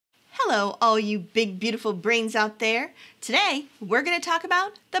Hello, all you big, beautiful brains out there. Today, we're going to talk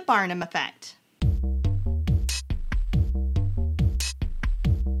about the Barnum Effect.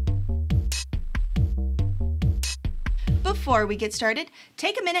 Before we get started,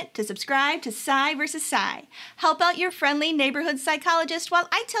 take a minute to subscribe to Psy vs. Psy. Help out your friendly neighborhood psychologist while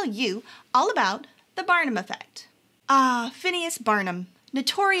I tell you all about the Barnum Effect. Phineas Barnum,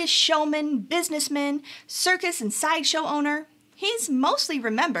 notorious showman, businessman, circus and sideshow owner. He's mostly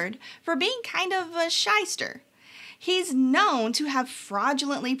remembered for being kind of a shyster. He's known to have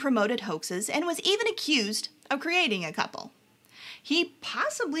fraudulently promoted hoaxes and was even accused of creating a couple. He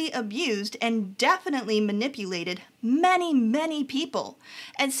possibly abused and definitely manipulated many people,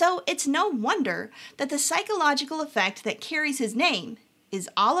 and so it's no wonder that the psychological effect that carries his name is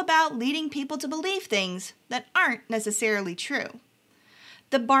all about leading people to believe things that aren't necessarily true.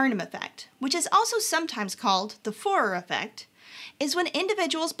 The Barnum Effect, which is also sometimes called the Forer Effect, is when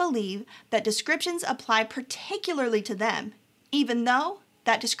individuals believe that descriptions apply particularly to them, even though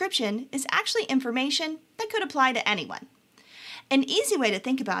that description is actually information that could apply to anyone. An easy way to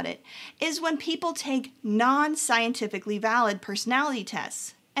think about it is when people take non-scientifically valid personality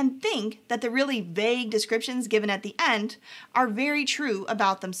tests and think that the really vague descriptions given at the end are very true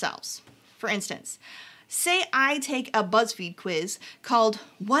about themselves. For instance, say I take a BuzzFeed quiz called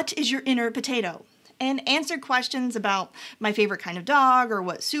 "What is your inner potato?" and answer questions about my favorite kind of dog or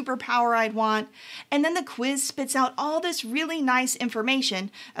what superpower I'd want, and then the quiz spits out all this really nice information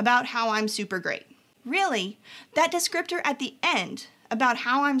about how I'm super great. Really, that descriptor at the end about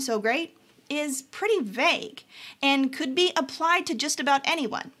how I'm so great is pretty vague and could be applied to just about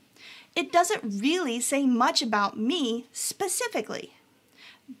anyone. It doesn't really say much about me specifically.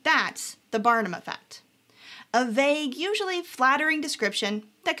 That's the Barnum Effect. A vague, usually flattering description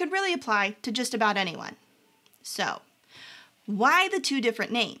that could really apply to just about anyone. So, why the two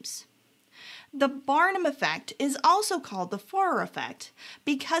different names? The Barnum Effect is also called the Forer Effect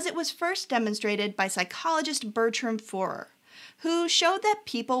because it was first demonstrated by psychologist Bertram Forer, who showed that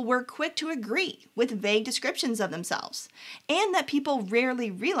people were quick to agree with vague descriptions of themselves, and that people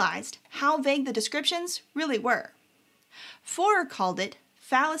rarely realized how vague the descriptions really were. Forer called it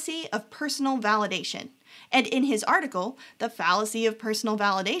fallacy of personal validation, and in his article, The Fallacy of Personal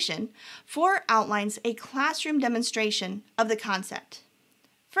Validation, Forer outlines a classroom demonstration of the concept.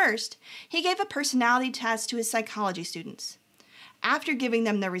 First, he gave a personality test to his psychology students. After giving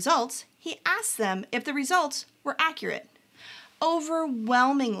them the results, he asked them if the results were accurate.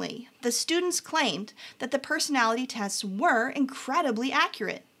 Overwhelmingly, the students claimed that the personality tests were incredibly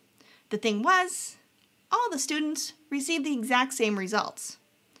accurate. The thing was, all the students received the exact same results.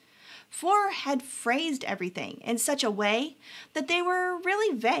 Forer had phrased everything in such a way that they were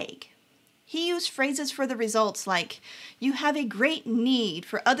really vague. He used phrases for the results like, "You have a great need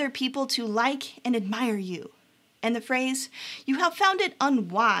for other people to like and admire you," and the phrase, "You have found it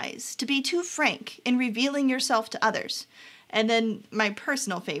unwise to be too frank in revealing yourself to others," and then my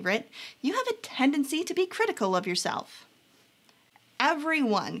personal favorite, "You have a tendency to be critical of yourself."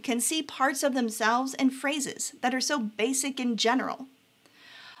 Everyone can see parts of themselves in phrases that are so basic in general.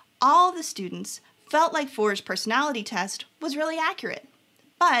 All the students felt like Forer's personality test was really accurate,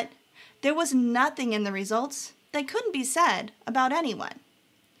 but there was nothing in the results that couldn't be said about anyone.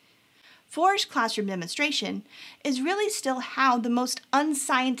 Forer's classroom demonstration is really still how the most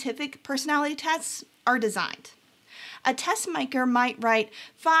unscientific personality tests are designed. A test maker might write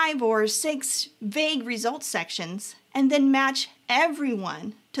 5 or 6 vague results sections and then match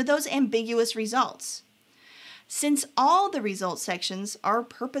everyone to those ambiguous results. Since all the results sections are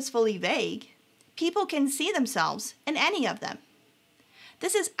purposefully vague, people can see themselves in any of them.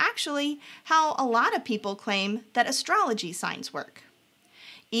 This is actually how a lot of people claim that astrology signs work.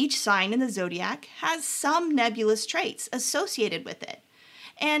 Each sign in the zodiac has some nebulous traits associated with it,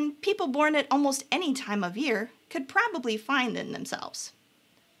 and people born at almost any time of year could probably find them themselves.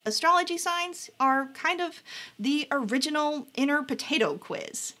 Astrology signs are kind of the original inner potato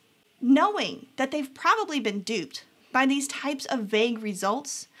quiz. Knowing that they've probably been duped by these types of vague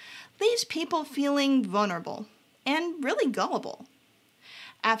results leaves people feeling vulnerable and really gullible.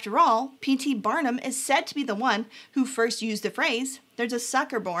 After all, P.T. Barnum is said to be the one who first used the phrase, "There's a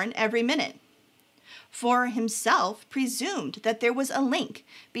sucker born every minute." Forer himself presumed that there was a link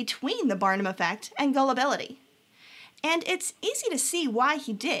between the Barnum Effect and gullibility. And it's easy to see why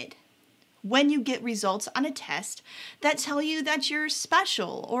he did. When you get results on a test that tell you that you're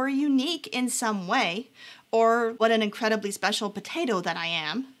special or unique in some way, or what an incredibly special potato that I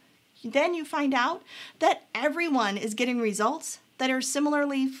am, then you find out that everyone is getting results that are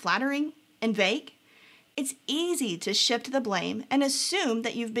similarly flattering and vague, It's easy to shift the blame and assume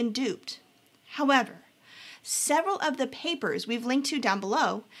that you've been duped. However, several of the papers we've linked to down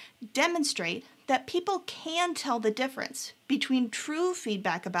below demonstrate that people can tell the difference between true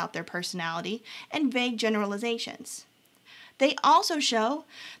feedback about their personality and vague generalizations. They also show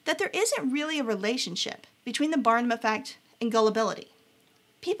that there isn't really a relationship between the Barnum Effect and gullibility.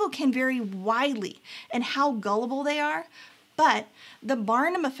 People can vary widely in how gullible they are, but the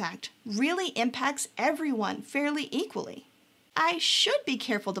Barnum Effect really impacts everyone fairly equally. I should be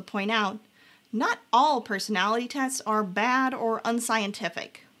careful to point out, not all personality tests are bad or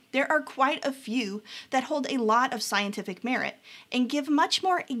unscientific. There are quite a few that hold a lot of scientific merit and give much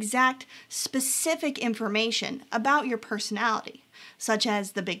more exact, specific information about your personality, such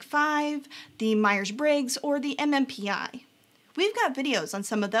as the Big Five, the Myers-Briggs, or the MMPI. We've got videos on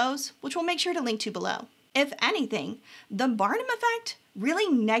some of those, which we'll make sure to link to below. If anything, the Barnum Effect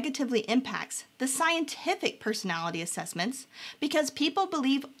really negatively impacts the scientific personality assessments because people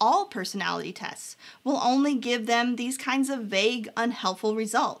believe all personality tests will only give them these kinds of vague, unhelpful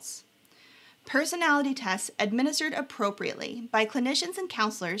results. Personality tests administered appropriately by clinicians and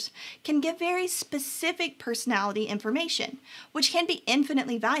counselors can give very specific personality information, which can be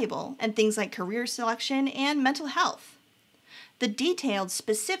infinitely valuable in things like career selection and mental health. The detailed,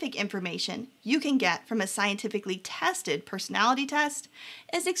 specific information you can get from a scientifically tested personality test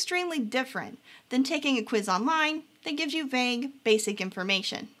is extremely different than taking a quiz online that gives you vague, basic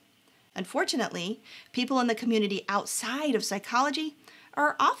information. Unfortunately, people in the community outside of psychology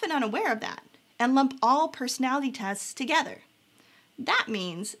are often unaware of that and lump all personality tests together. That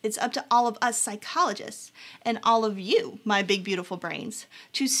means it's up to all of us psychologists and all of you, my big beautiful brains,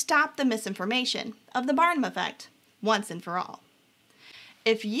 to stop the misinformation of the Barnum Effect once and for all.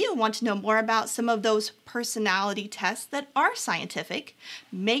 If you want to know more about some of those personality tests that are scientific,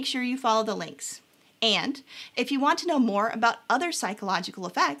 make sure you follow the links. And if you want to know more about other psychological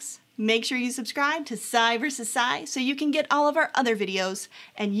effects, make sure you subscribe to Psy vs. Psy so you can get all of our other videos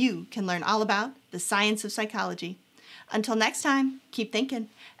and you can learn all about the science of psychology. Until next time, keep thinking,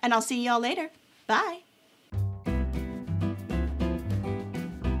 and I'll see y'all later. Bye.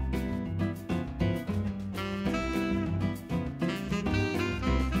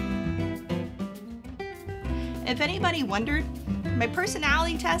 If anybody wondered, my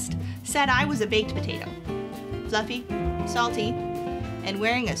personality test said I was a baked potato. Fluffy, salty, and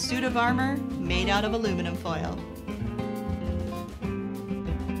wearing a suit of armor made out of aluminum foil.